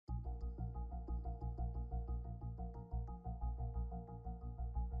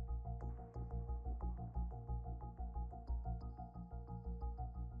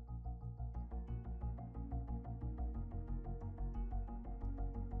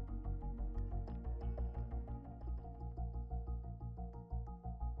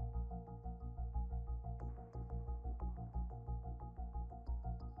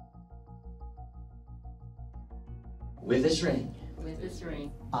with this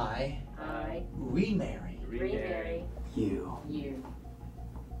ring, I remarry you,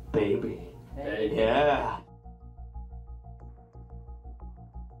 baby. Yeah.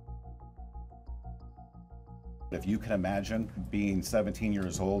 If you can imagine being 17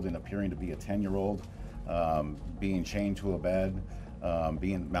 years old and appearing to be a 10-year-old, being chained to a bed,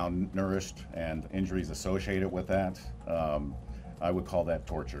 being malnourished and injuries associated with that, I would call that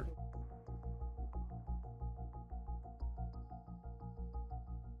torture.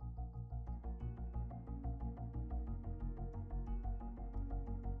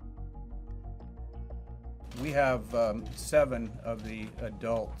 We have 7 of the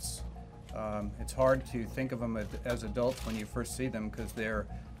adults. It's hard to think of them as adults when you first see them because they're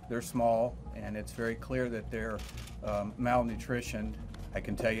small, and it's very clear that they're malnutritioned. I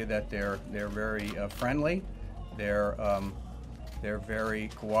can tell you that they're very friendly. They're very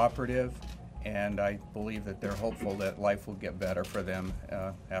cooperative, and I believe that they're hopeful that life will get better for them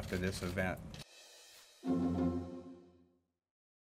after this event.